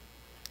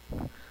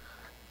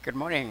Good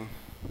morning.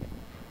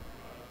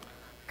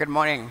 Good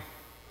morning.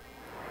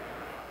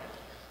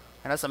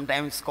 I know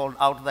sometimes it's cold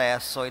out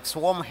there, so it's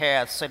warm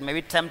here, so it may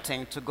be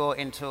tempting to go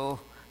into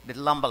the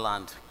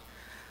lumberland.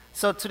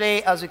 So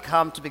today, as we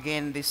come to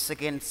begin this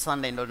second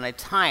Sunday in ordinary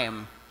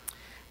time,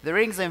 the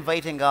readings are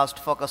inviting us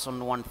to focus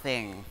on one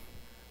thing: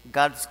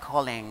 God's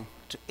calling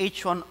to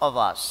each one of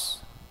us,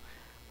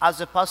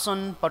 as a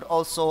person, but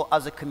also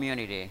as a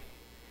community.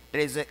 There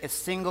is a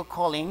single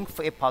calling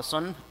for a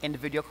person,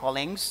 individual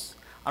callings,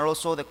 and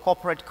also the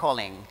corporate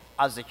calling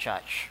as a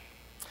church.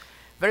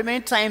 Very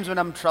many times when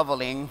I'm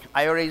traveling,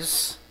 I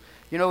always,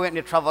 when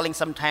you're traveling,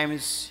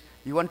 sometimes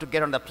you want to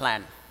get on the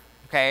plane.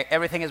 Okay,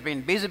 everything has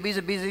been busy.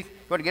 You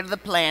want to get on the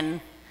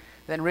plane,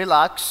 then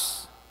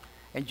relax,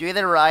 enjoy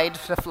the ride,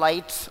 the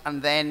flight,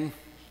 and then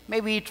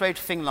maybe try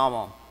to think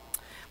normal.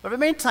 But very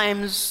many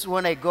times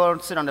when I go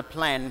and sit on the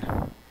plane,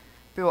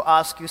 people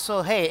ask you,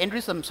 so hey,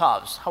 introduce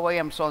themselves. How are you?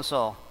 I'm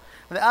so-and-so.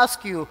 And they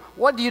ask you,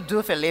 what do you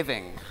do for a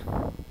living?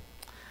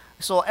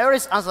 So I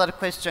always answer that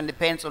question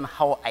depends on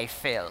how I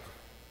feel.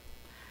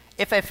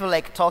 If I feel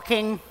like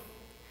talking,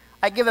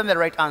 I give them the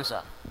right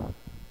answer.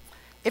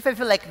 If I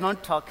feel like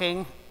not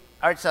talking,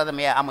 I would tell them,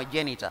 yeah, I'm a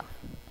janitor.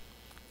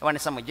 When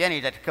I'm a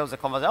janitor, it kills the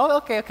conversation. Oh,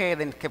 okay,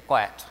 then keep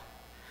quiet.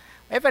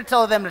 If I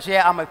tell them that,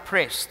 yeah, I'm a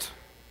priest,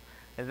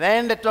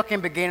 then the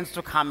talking begins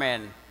to come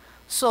in.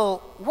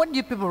 So what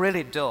do people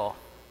really do?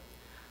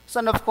 So,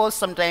 and of course,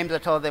 sometimes I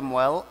tell them,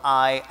 well,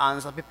 I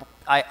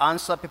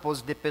answer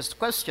people's deepest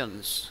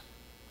questions.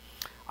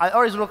 I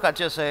always look at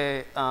you and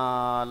say,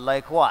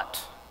 like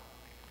what?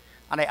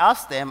 And I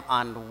ask them,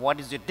 and what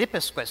is your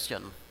deepest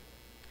question?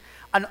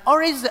 And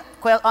always the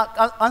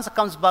answer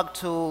comes back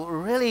to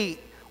really,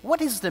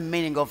 what is the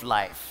meaning of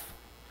life?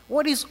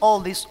 What is all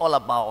this all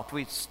about?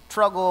 We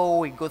struggle,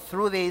 we go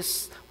through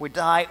this, we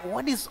die.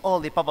 What is all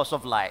the purpose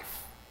of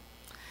life?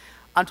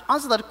 And to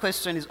answer that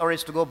question is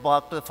always to go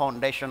back to the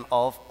foundation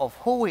of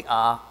who we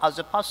are as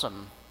a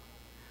person,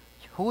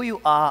 who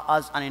you are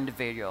as an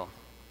individual.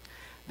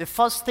 The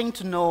first thing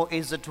to know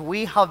is that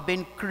we have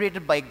been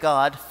created by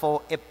God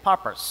for a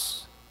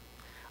purpose.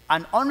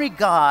 And only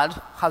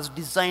God has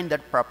designed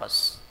that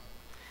purpose.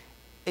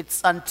 It's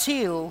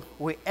until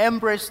we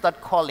embrace that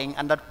calling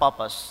and that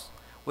purpose,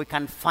 we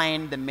can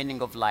find the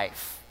meaning of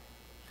life.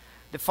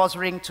 The first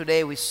reading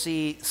today, we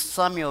see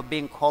Samuel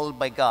being called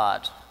by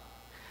God.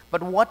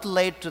 But what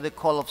led to the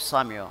call of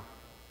Samuel?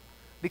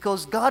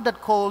 Because God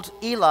had called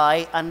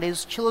Eli and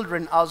his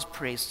children as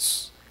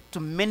priests to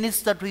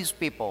minister to his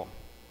people.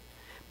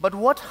 But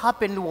what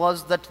happened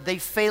was that they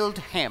failed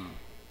him.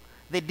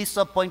 They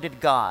disappointed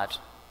God.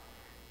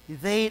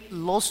 They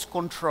lost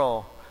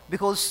control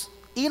because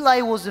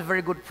Eli was a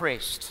very good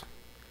priest,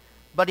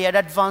 but he had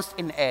advanced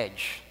in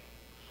age.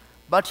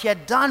 But he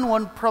had done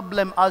one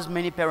problem as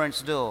many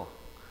parents do.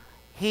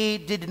 He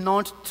did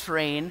not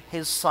train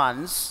his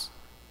sons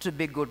to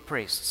be good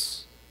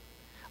priests.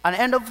 At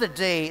the end of the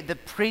day, the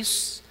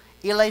priests,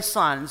 Eli's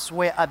sons,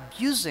 were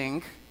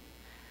abusing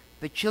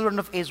the children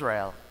of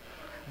Israel.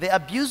 They're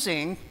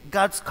abusing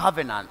God's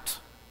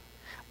covenant.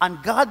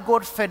 And God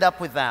got fed up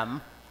with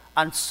them,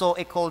 and so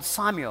he called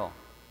Samuel.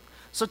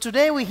 So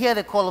today we hear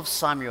the call of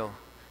Samuel.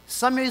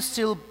 Samuel is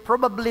still,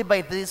 probably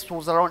by this,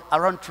 was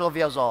around 12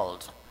 years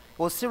old.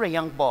 He was still a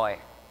young boy.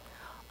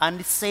 And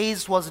it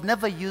says was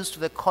never used to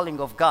the calling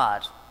of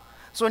God.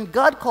 So when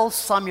God calls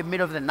Samuel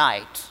middle of the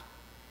night,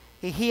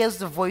 he hears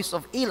the voice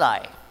of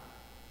Eli.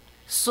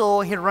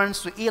 So he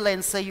runs to Eli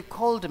and says, you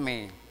called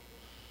me.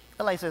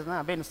 Eli says, no,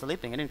 I've been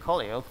sleeping. I didn't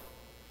call you.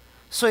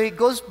 So he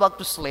goes back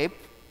to sleep.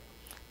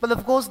 But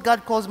of course,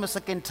 God calls him a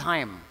second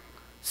time.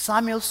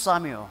 Samuel,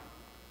 Samuel.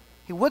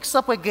 He wakes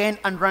up again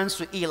and runs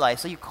to Eli.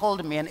 So you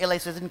called me, and Eli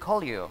says, I didn't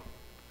call you.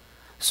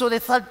 So the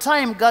third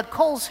time, God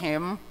calls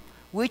him,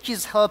 which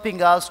is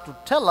helping us to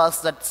tell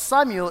us that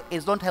Samuel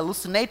is not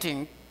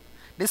hallucinating.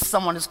 This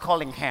someone is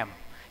calling him.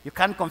 You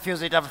can't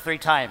confuse it after 3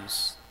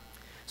 times.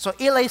 So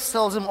Eli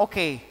tells him,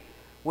 okay,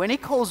 when he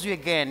calls you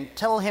again,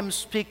 tell him,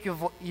 speak,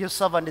 your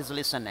servant is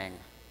listening.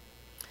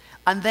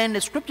 And then the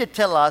scripture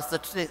tells us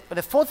that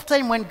the fourth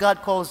time when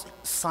God calls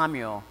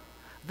Samuel,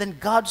 then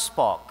God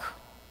spoke.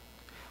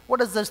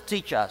 What does this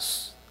teach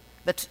us?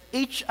 That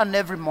each and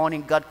every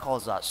morning God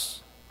calls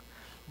us.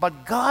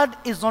 But God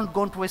is not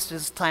going to waste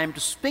his time to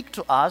speak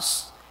to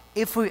us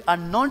if we are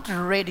not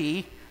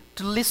ready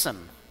to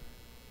listen.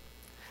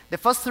 The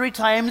first 3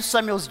 times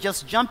Samuel was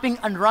just jumping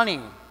and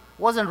running,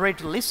 wasn't ready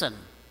to listen.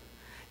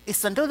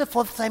 It's until the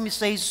 4th time he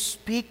says,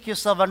 speak, your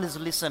servant is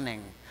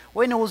listening.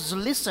 When he was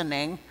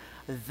listening,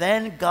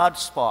 then God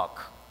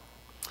spoke.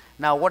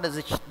 Now, what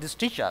does this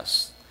teach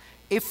us?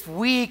 If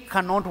we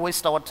cannot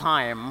waste our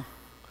time,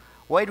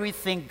 why do we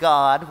think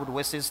God would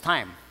waste his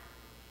time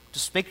to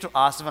speak to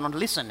us if we're not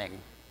listening?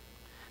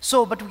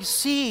 So, but we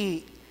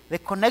see the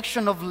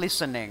connection of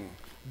listening,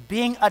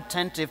 being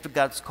attentive to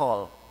God's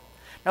call.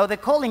 Now, the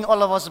calling,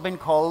 all of us have been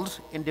called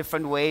in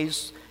different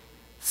ways.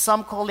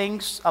 Some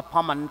callings are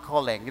permanent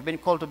calling. You've been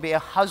called to be a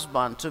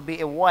husband, to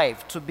be a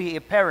wife, to be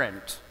a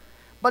parent.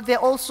 But there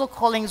are also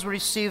callings we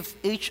receive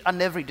each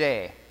and every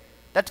day.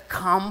 that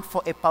come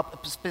for a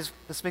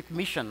specific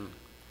mission.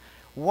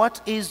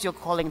 What is your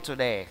calling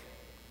today?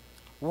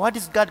 What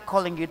is God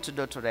calling you to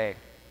do today?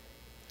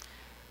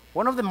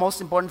 One of the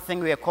most important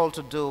things we are called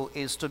to do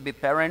is to be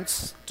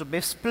parents, to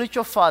be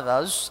spiritual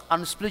fathers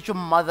and spiritual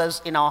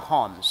mothers in our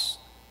homes.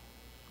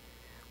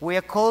 We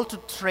are called to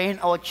train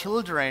our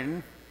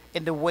children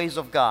in the ways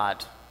of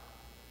God.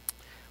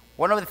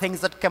 One of the things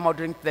that came out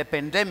during the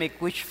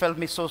pandemic, which felt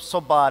me so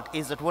bad,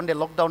 is that when they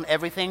locked down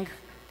everything,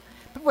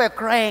 people were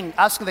crying,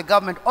 asking the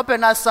government,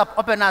 open us up,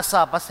 open us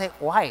up. I said,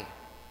 why?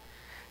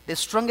 The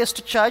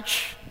strongest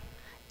church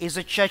is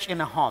a church in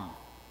a home.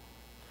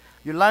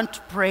 You learn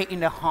to pray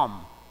in a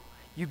home.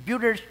 You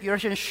build a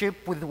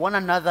relationship with one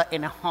another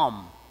in a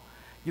home.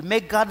 You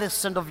make God the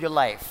center of your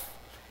life.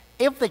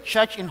 If the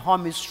church in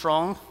home is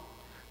strong,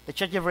 the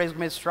church everywhere is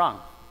made strong.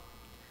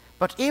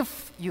 But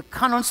if you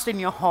cannot stay in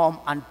your home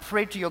and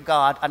pray to your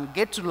God and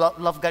get to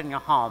love God in your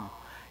home,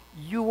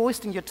 you're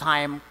wasting your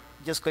time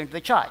just going to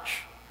the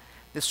church.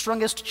 The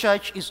strongest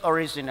church is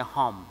always in a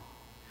home.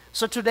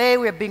 So today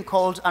we are being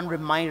called and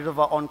reminded of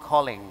our own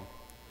calling.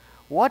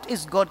 What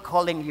is God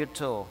calling you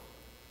to?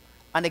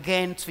 And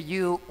again, to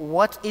you,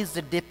 what is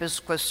the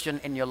deepest question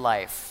in your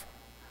life?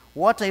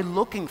 What are you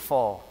looking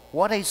for?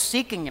 What are you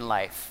seeking in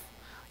life?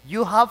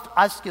 You have to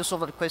ask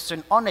yourself that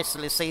question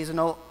honestly. Say,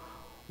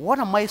 what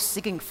am I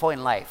seeking for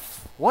in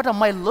life? What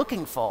am I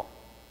looking for?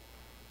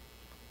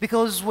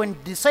 Because when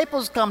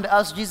disciples come to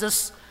ask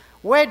Jesus,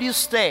 where do you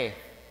stay?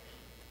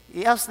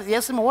 He asked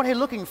him, what are you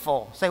looking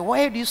for? Say,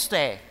 where do you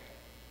stay?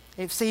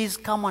 He says,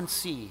 come and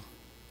see.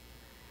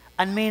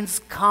 And means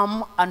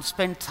come and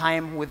spend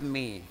time with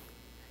me.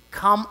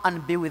 Come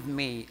and be with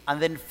me,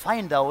 and then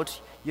find out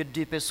your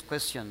deepest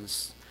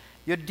questions,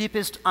 your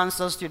deepest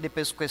answers to your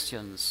deepest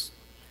questions.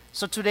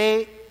 So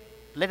today,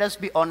 let us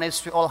be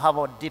honest, we all have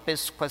our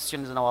deepest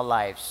questions in our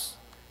lives.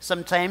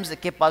 Sometimes they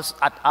keep us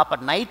up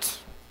at night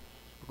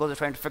because we're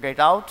trying to figure it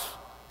out.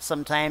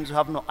 Sometimes we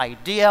have no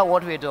idea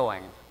what we're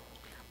doing.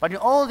 But in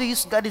all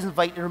these, God is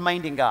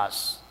reminding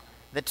us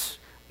that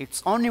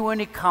it's only when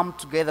we come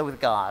together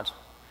with God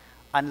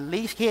and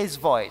hear His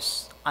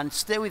voice and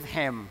stay with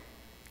Him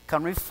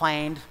can we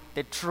find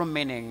the true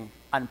meaning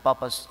and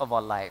purpose of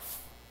our life.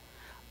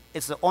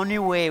 It's the only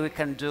way we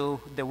can do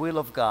the will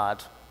of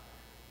God,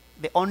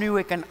 the only way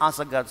we can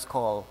answer God's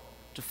call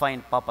to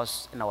find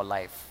purpose in our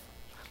life.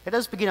 Let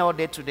us begin our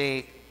day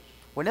today.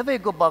 Whenever you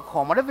go back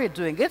home, whatever you're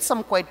doing, get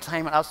some quiet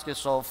time and ask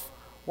yourself,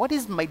 what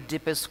is my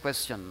deepest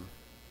question?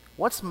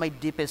 What's my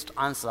deepest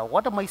answer?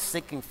 What am I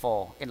seeking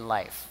for in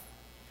life?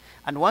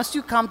 And once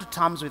you come to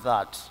terms with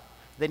that,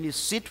 then you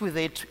sit with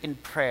it in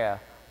prayer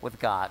with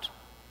God.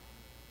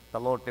 The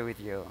Lord be with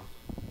you.